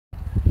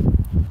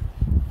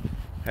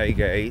Hi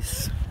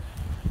guys,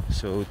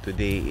 so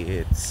today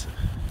it's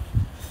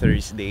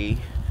Thursday,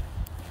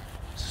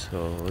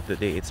 so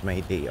today it's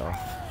my day off.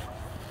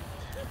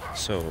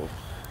 So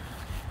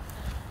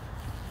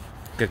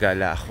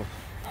gagala ako.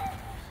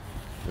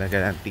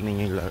 Lagalan,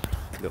 tingnan nyo yung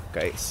look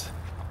guys,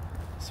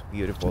 it's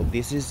beautiful.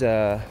 This is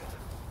a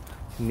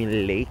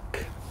Mill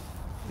Lake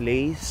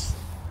place.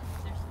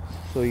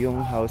 So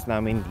yung house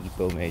namin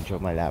dito medyo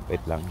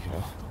malapit lang siya.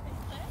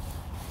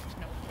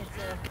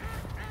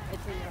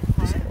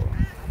 So,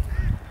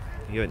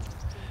 yun,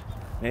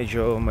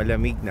 medyo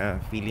malamig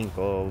na, feeling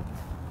ko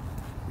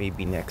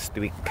maybe next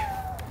week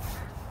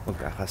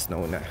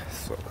magkaka-snow na.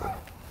 So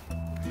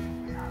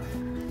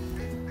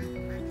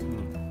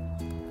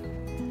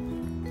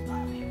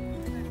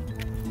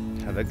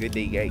have a good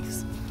day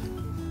guys.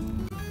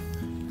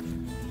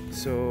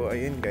 So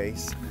ayun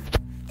guys,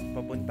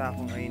 papunta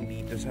ako ngayon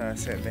dito sa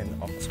 7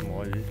 Oaks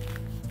Mall.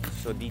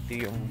 So dito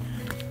yung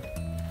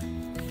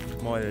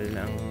mall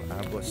ng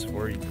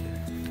Abbostford.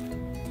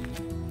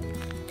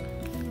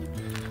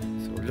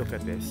 Look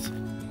at this.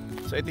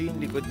 So ito yung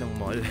likod ng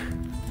mall.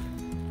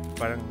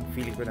 Parang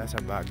feeling ko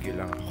nasa Baguio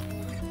lang ako.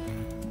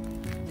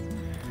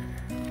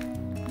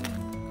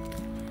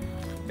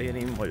 Ayan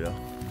na yung mall, oh.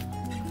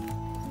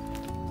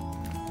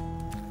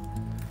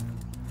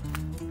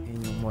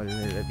 Ayan yung mall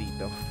nila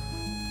dito.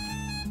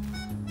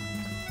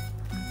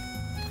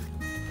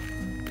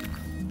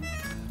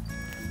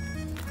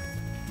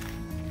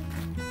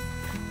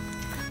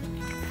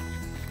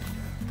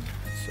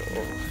 So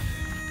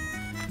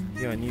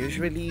yun,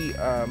 usually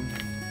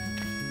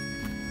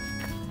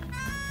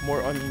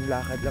more on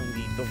lakad lang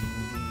dito,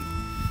 hindi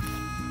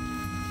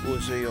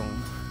uso yung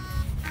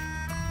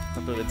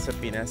katulad sa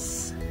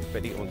Pinas.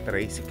 Pwede kong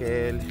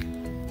tricycle,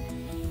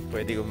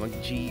 pwede kong mag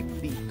jeep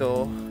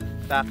dito,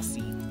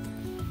 taxi,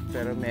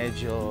 pero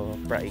medyo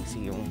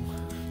pricey yung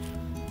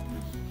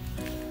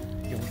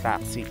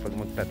taxi pag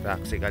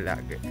magta-taxi ka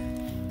lagi.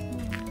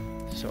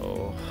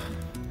 So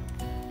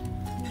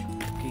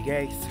okay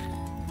guys,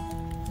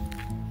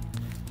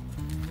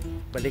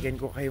 balikan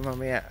ko kayo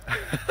mamaya.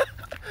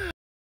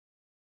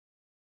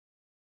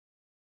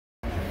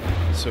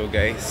 So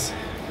guys,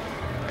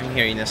 I'm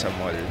here na sa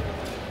mall.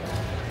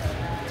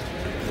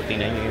 So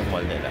tingnan nyo yung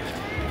mall nila.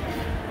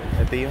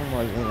 Ito yung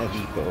mall nila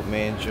dito.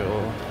 Medyo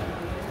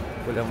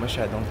walang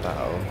masyadong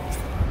tao.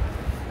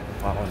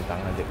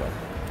 Makakuntang na, diba?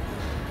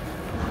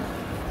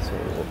 So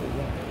okay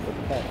lang,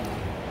 punta.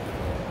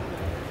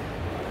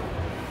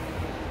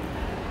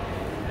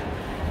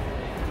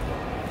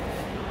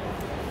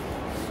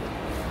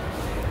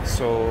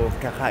 So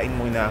kakain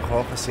muna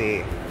ako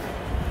kasi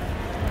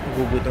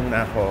gugutom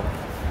na ako.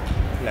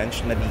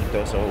 Lunch na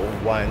dito, so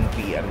 1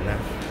 PM na.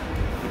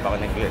 Hindi pa ako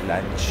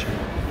nag-lunch.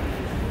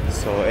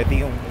 So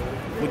ito yung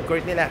food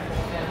court nila.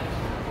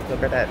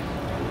 Look at that.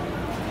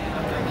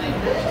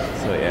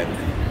 So yan.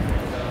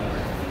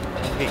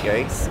 Okay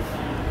guys.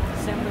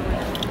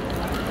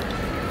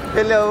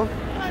 Hello.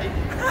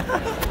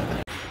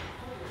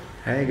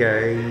 Hi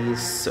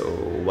guys. So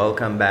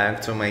welcome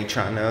back to my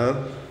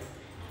channel.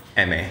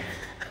 Eme.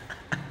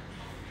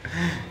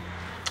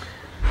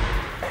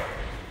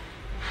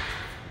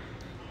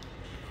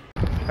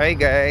 Hi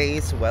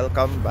guys,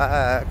 welcome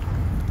back.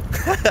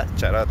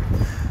 Charot.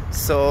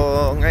 So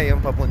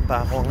ngayon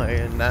papunta ako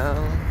ngayon ng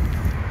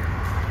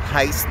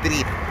High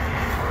Street.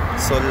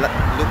 So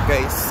look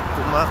guys,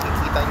 kung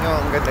makikita nyo,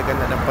 ang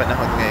ganda-ganda ng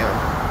panahon ngayon.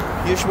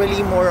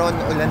 Usually more on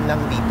ulan lang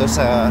dito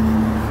sa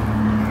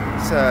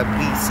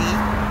BC.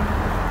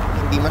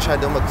 Hindi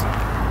masyado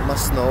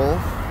mas-snow.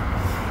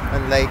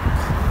 Unlike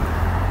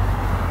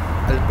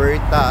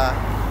Alberta,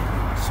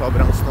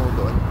 sobrang snow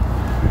doon.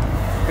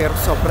 Pero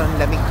sobrang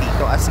lamig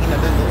dito, as in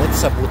nanonood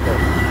sa buto.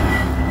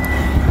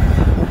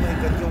 Oh my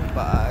god, yung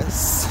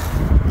bus.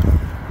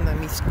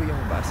 Na-miss ko yung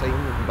bus. Ayun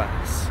yung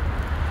bus.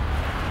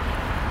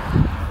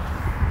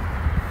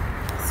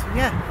 So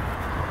yeah,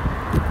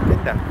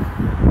 ganda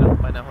ang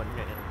panahon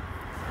ngayon.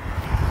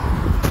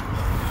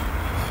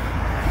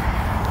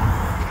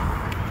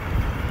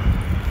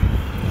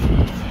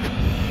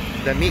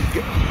 Lamig.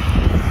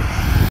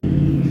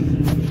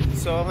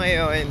 So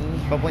ngayon,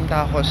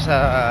 papunta ako sa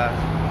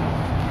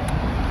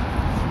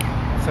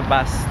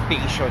bus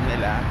station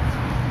nila.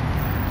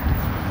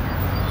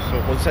 So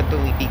kung saan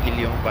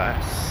tumitigil yung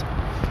bus,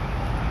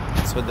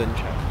 so doon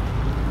siya.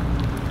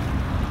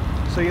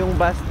 So yung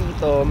bus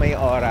dito may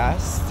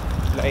oras,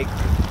 like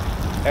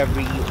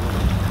every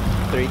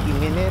 30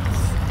 minutes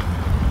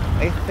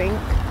I think.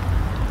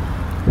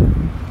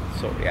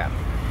 So yeah,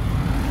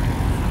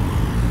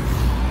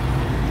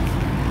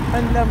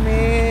 ang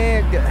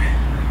lamig.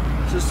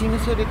 So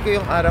sinusulit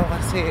ko yung araw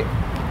kasi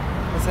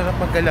masarap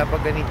maggala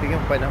pag ganito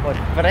yung panahon.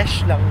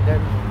 Fresh lang gan.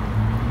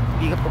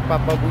 Hindi ka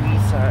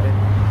pagpapabuhisan.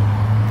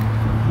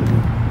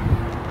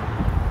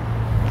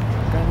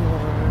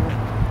 Ganon.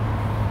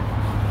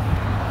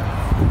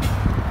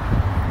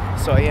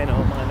 So ayan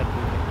o, mga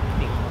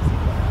nagtiting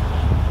sila.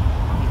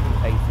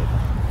 Hintay sila.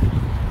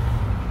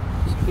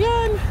 So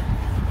yan.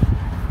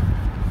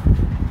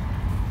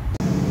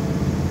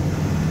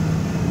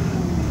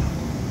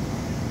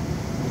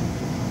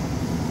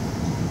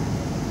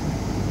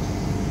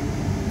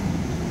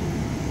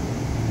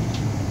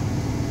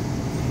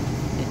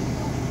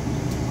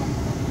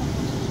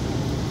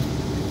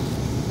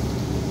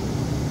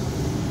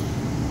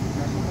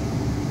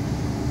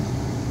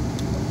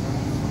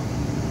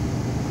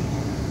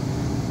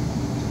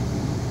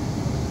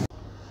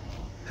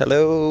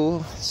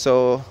 Hello.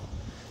 So,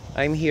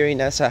 I'm here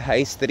na sa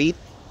High Street.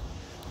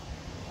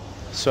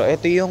 So,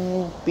 ito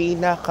yung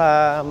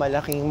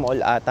pinakamalaking mall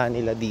ata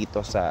nila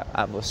dito sa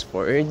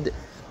Abbostford.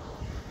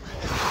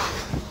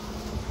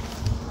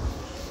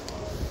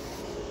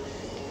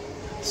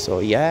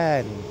 So,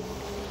 yan.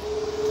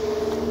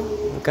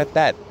 Look at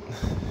that.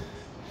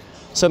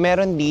 So,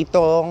 meron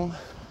ditong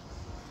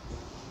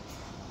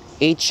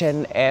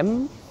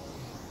H&M.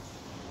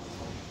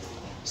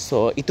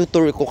 So,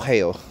 itutour ko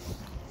kayo.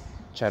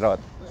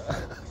 Charot.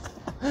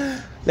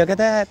 Look at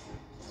that.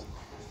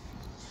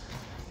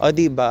 O,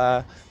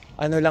 diba?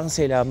 Ano lang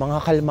sila, mga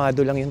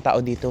kalmado lang yung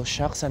tao dito.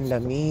 Shucks, ang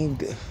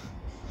lamig.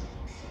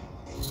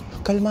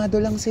 Kalmado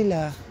lang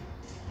sila.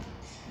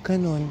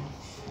 Ganun.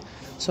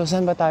 So,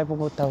 saan ba tayo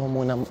pupunta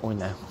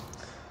muna?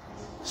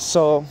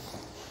 So,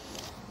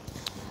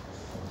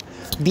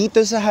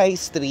 dito sa High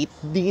Street,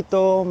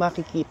 dito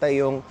makikita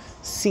yung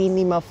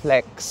Cinema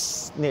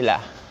Flex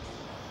nila.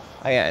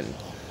 Ayan.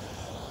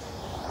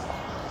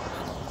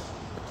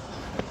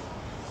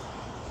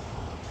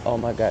 Oh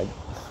my God.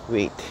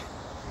 Wait.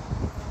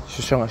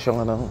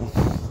 Susyong ng...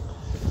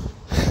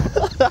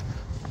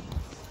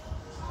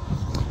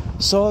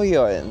 So,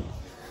 yun.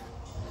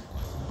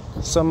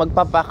 So,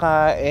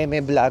 magpapaka-eme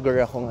vlogger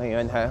ako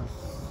ngayon, ha?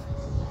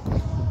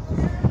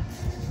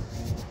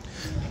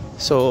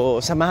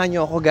 So, samahan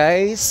nyo ako,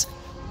 guys,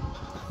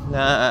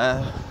 na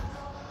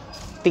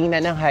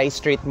tingnan ng High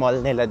Street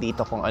Mall nila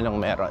dito kung anong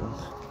meron.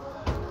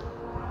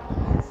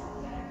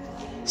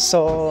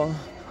 So,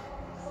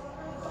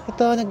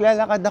 ito,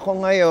 naglalakad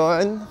ako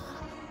ngayon.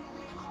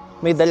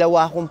 May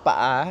dalawa akong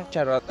paa.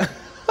 Charot.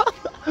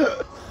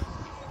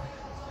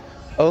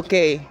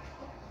 Okay.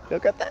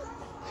 Look at that.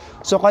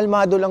 So,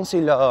 kalmado lang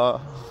sila.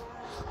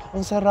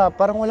 Ang sarap.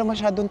 Parang wala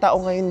masyadong tao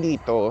ngayon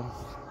dito.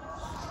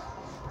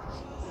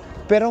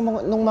 Pero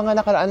nung mga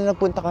nakaraan na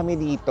napunta kami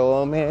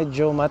dito,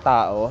 medyo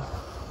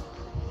matao.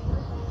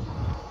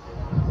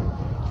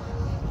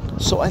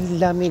 So, ang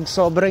lamig.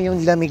 Sobrang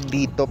yung lamig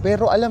dito.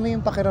 Pero alam mo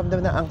yung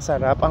pakiramdam na ang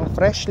sarap. Ang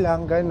fresh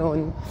lang,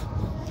 ganun.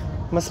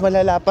 Mas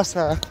malala pa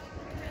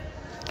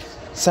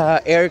sa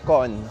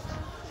aircon.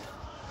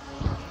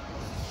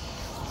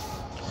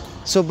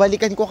 So,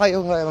 balikan ko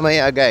kayo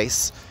mamaya,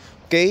 guys.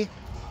 Okay?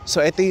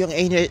 So, ito yung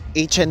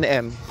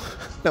H&M.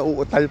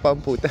 Nauutal pa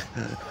ang puta.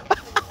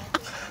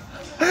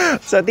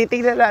 So,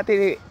 titignan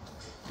natin.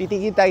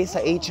 Titigin tayo sa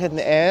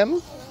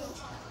H&M.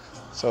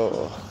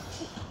 So,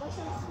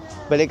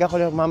 balik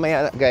ako lang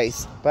mamaya,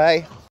 guys.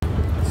 Bye!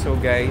 So,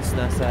 guys,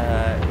 nasa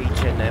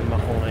H&M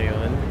ako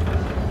ngayon.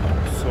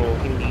 So,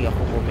 hindi ako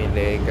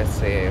bumili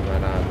kasi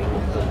maraming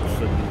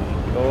tukso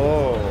dito.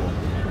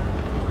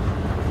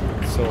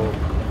 So,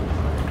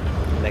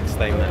 next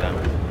time na lang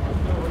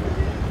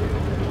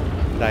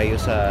tayo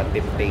sa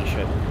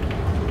Temptation.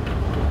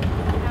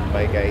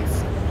 Bye,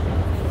 guys!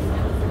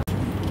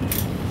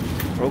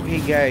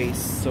 Okay, guys.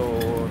 So,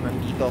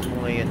 nandito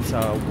ako ngayon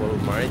sa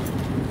Walmart.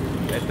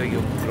 Ito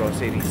yung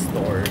grocery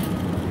store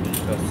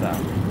dito sa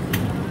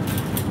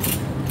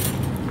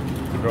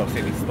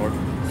grocery store,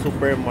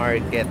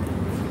 supermarket.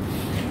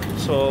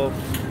 So,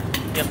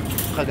 yung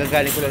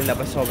kagagaling ko lang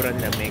labas, sobrang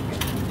lamig.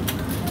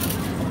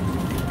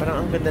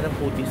 Parang ang ganda ng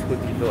putis ko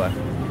dito, ah.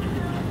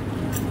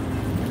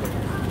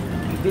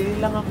 Bibili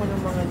lang ako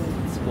ng mga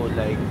needs ko,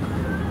 like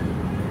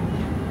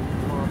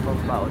mga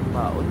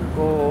pambaon-baon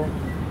ko,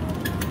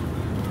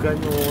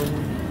 ganun.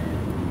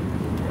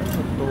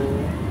 Ano to?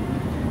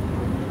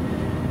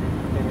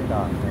 $10.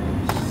 Ayan.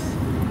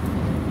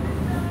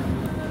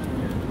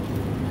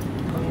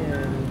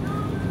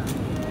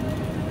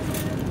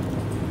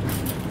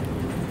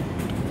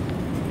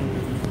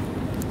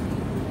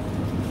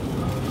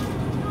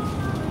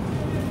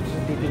 So,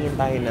 titingin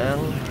tayo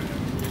ng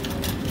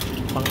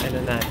pang ano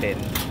natin.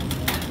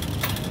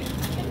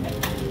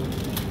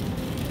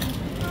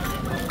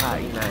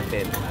 Pangkain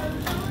natin.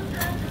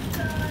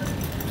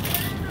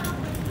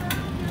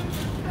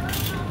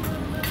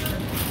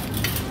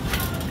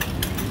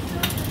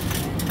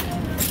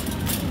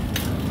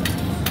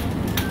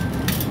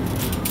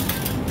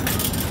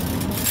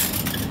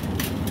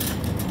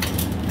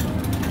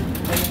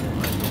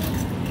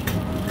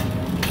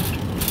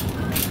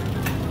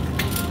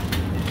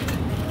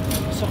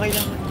 So,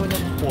 kailangan ko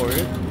ng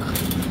pork.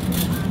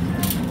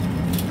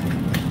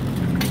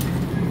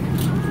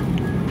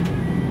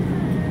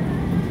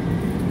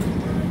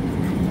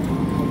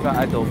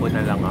 Magka-adobo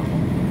na lang ako.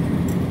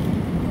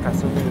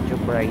 Kaso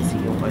medyo pricey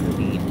yung ano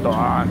dito.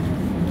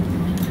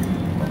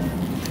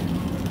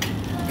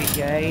 Okay,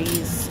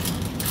 guys.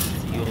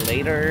 See you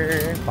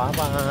later.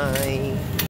 Bye-bye.